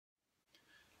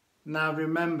Now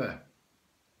remember,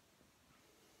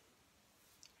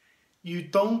 you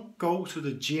don't go to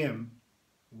the gym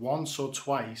once or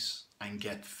twice and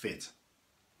get fit.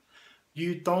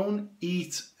 You don't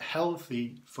eat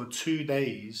healthy for 2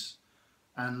 days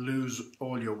and lose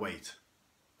all your weight,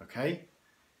 okay?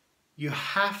 You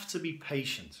have to be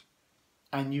patient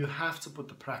and you have to put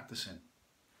the practice in.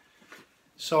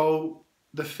 So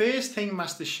the first thing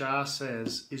Master Sha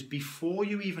says is before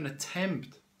you even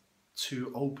attempt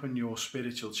to open your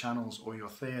spiritual channels or your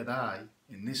third eye,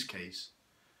 in this case,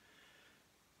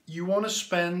 you want to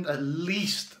spend at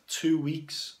least 2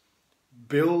 weeks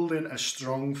building a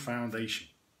strong foundation.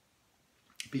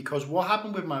 Because what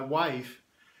happened with my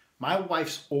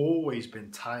wife's always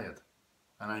been tired.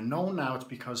 And I know now it's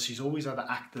because she's always had an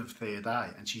active third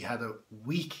eye and she had a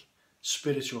weak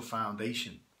spiritual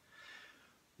foundation.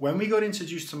 When we got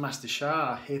introduced to Master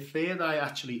Sha, her third eye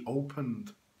actually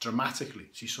opened dramatically.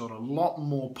 She saw a lot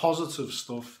more positive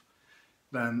stuff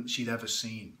than she'd ever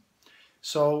seen.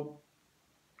 So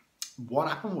what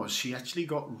happened was she actually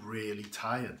got really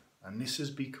tired. And this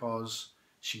is because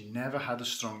she never had a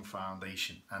strong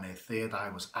foundation and her third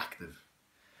eye was active.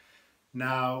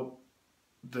 Now,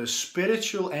 the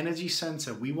spiritual energy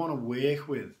center we want to work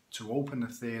with to open the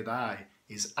third eye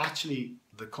is actually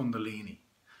the Kundalini.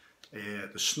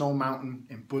 The Snow Mountain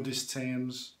in Buddhist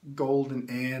terms, Golden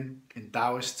Urn in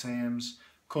Taoist terms,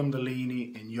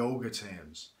 Kundalini in yoga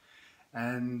terms.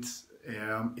 And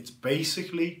it's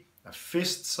basically a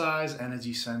fist-sized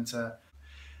energy center.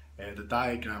 The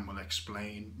diagram will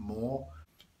explain more.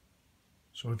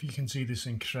 So if you can see this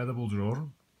incredible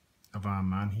drawing of our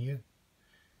man here,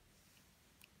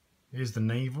 here's the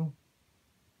navel.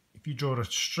 If you draw a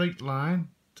straight line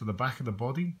to the back of the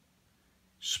body,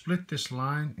 split this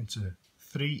line into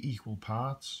 3 equal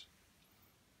parts,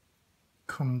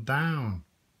 come down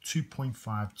 2.5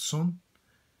 Tsun.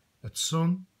 A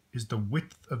Tsun is the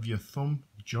width of your thumb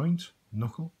joint,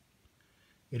 knuckle.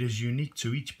 It is unique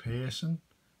to each person,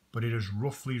 but it is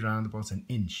roughly around about an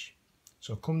inch.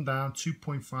 So come down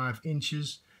 2.5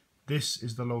 inches. This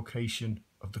is the location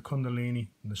of the Kundalini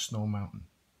in the Snow Mountain.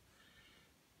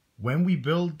 When we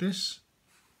build this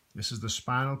is the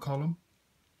spinal column.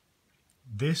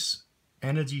 This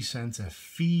energy center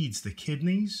feeds the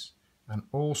kidneys and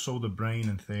also the brain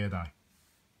and third eye.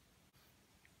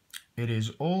 It is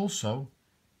also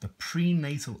the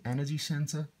prenatal energy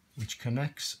center, which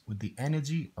connects with the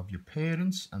energy of your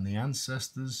parents and the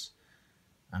ancestors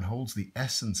and holds the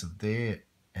essence of their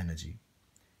energy.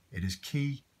 It is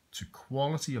key to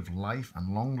quality of life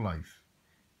and long life.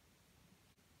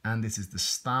 And it is the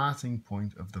starting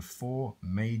point of the 4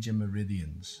 major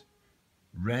meridians: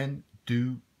 Ren,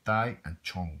 Du, Dai and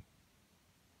Chong.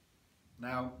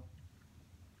 Now,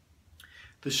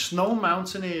 the Snow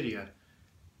Mountain area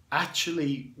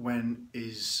actually, when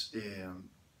is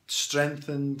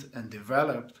strengthened and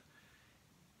developed,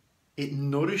 it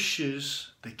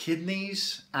nourishes the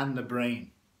kidneys and the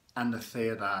brain and the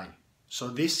third eye. So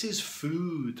this is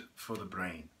food for the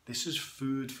brain. This is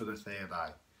food for the third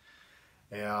eye.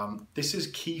 This is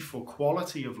key for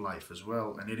quality of life as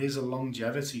well, and it is a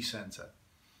longevity center.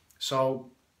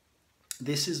 So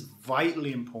this is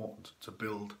vitally important to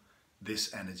build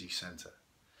this energy center.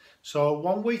 So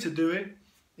one way to do it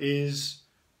is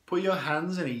put your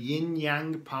hands in a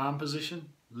yin-yang palm position.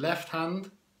 Left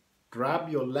hand, grab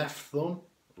your left thumb,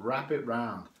 wrap it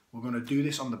round. We're going to do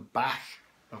this on the back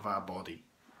of our body.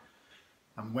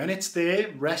 And when it's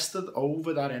there, rested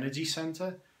over that energy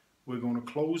center, we're going to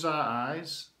close our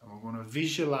eyes and we're going to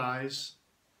visualize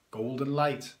golden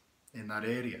light in that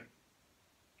area.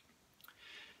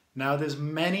 Now there's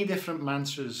many different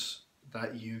mantras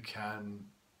that you can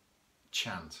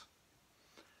chant.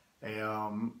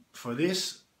 For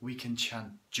this, we can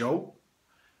chant Zhou.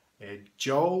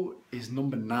 Zhou is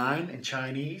number 9 in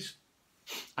Chinese,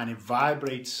 and it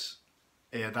vibrates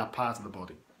that part of the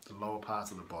body, the lower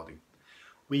part of the body.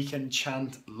 We can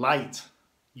chant light.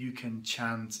 You can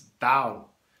chant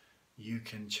Tao. You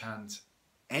can chant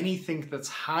anything that's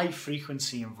high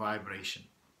frequency and vibration.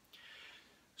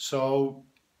 So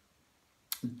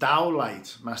Tao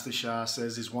light, Master Sha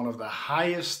says, is one of the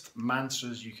highest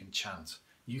mantras you can chant.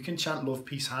 You can chant love,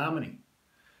 peace, harmony.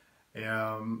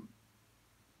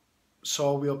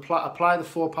 So we'll apply the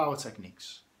 4 power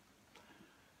techniques.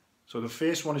 So the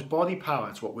first one is body power.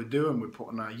 It's what we're doing. We're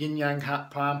putting our yin-yang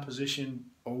palm position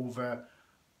over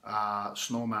our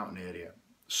Snow Mountain area.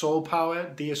 Soul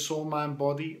power, dear soul, mind,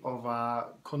 body of our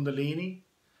Kundalini.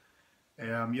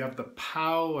 You have the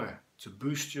power to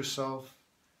boost yourself,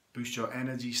 boost your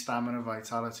energy, stamina,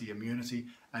 vitality, immunity,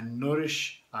 and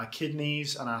nourish our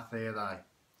kidneys and our third eye.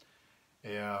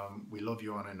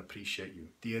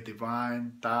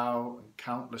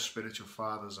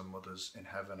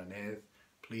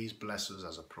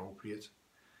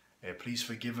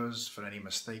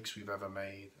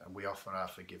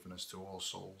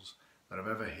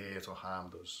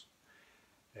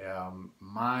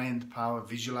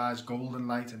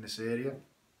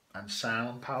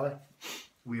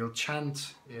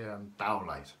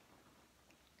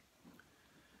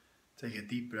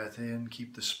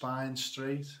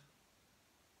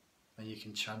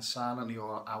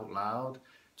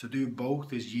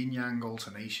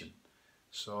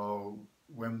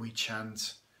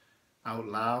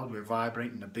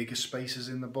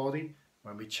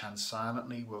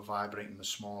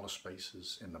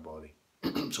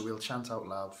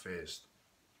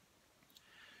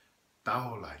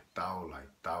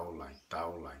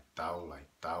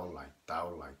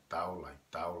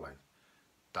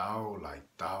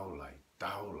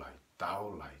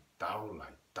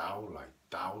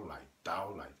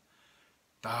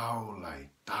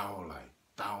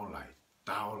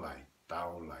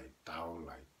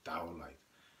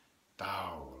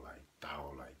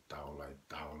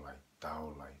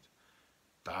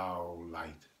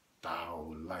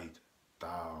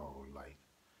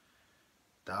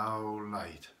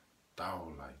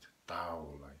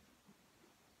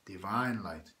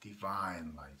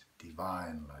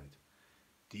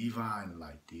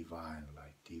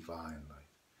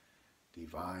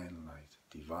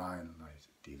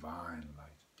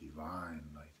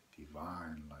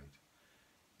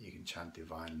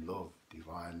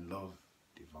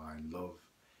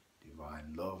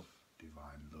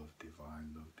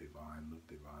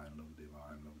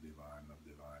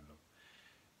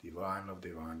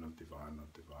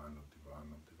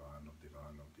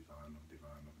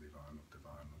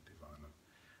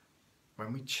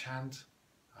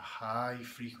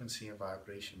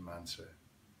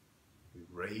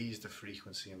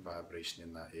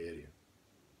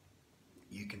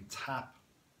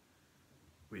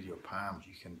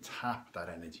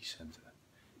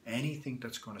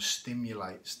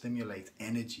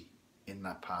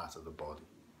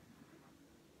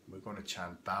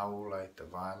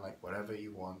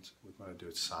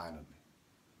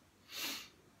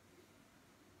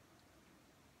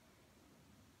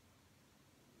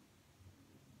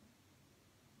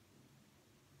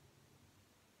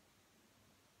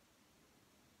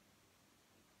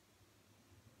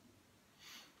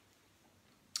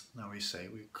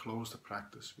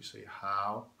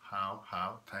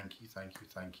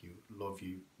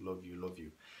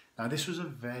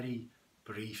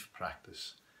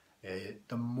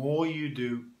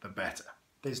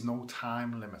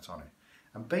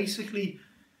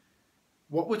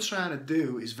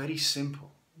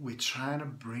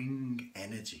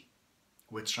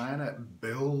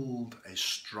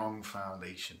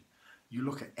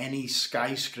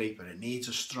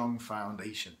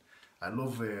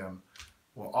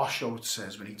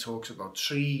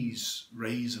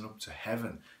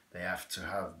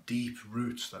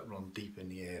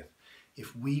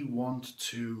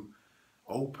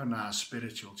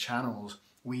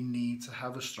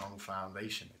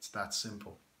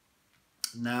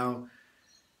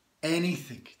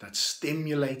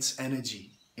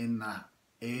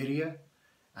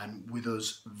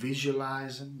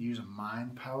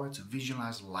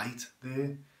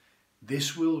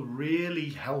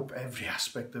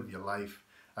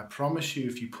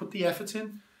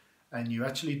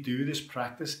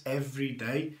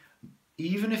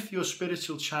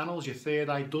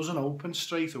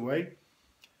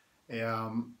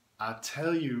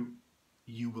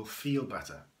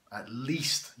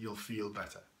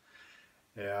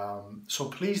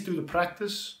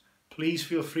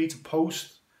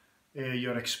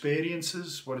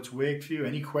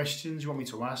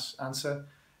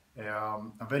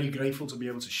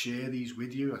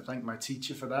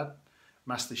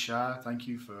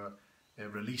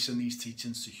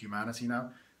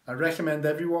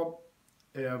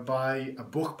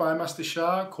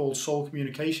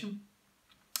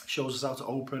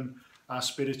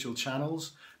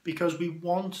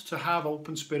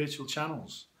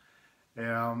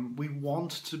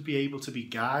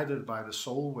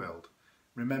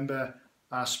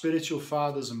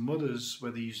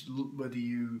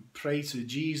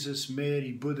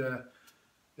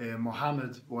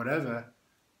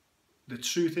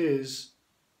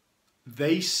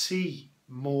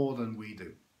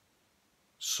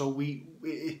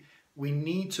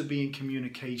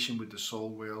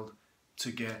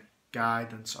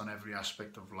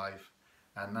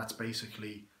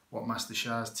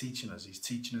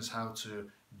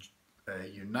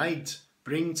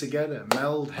 bring together,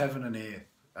 meld heaven and earth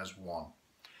as one,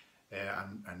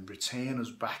 and return us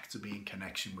back to be in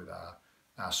connection with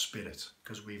our spirit,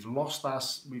 because we've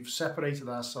separated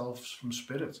ourselves from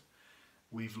spirit.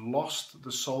 We've lost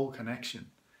the soul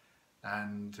connection,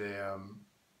 and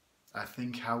I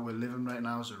think how we're living right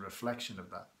now is a reflection of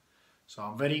that. So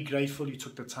I'm very grateful you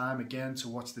took the time again to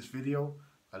watch this video.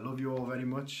 I love you all very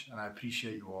much, and I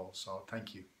appreciate you all. So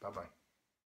thank you. Bye-bye.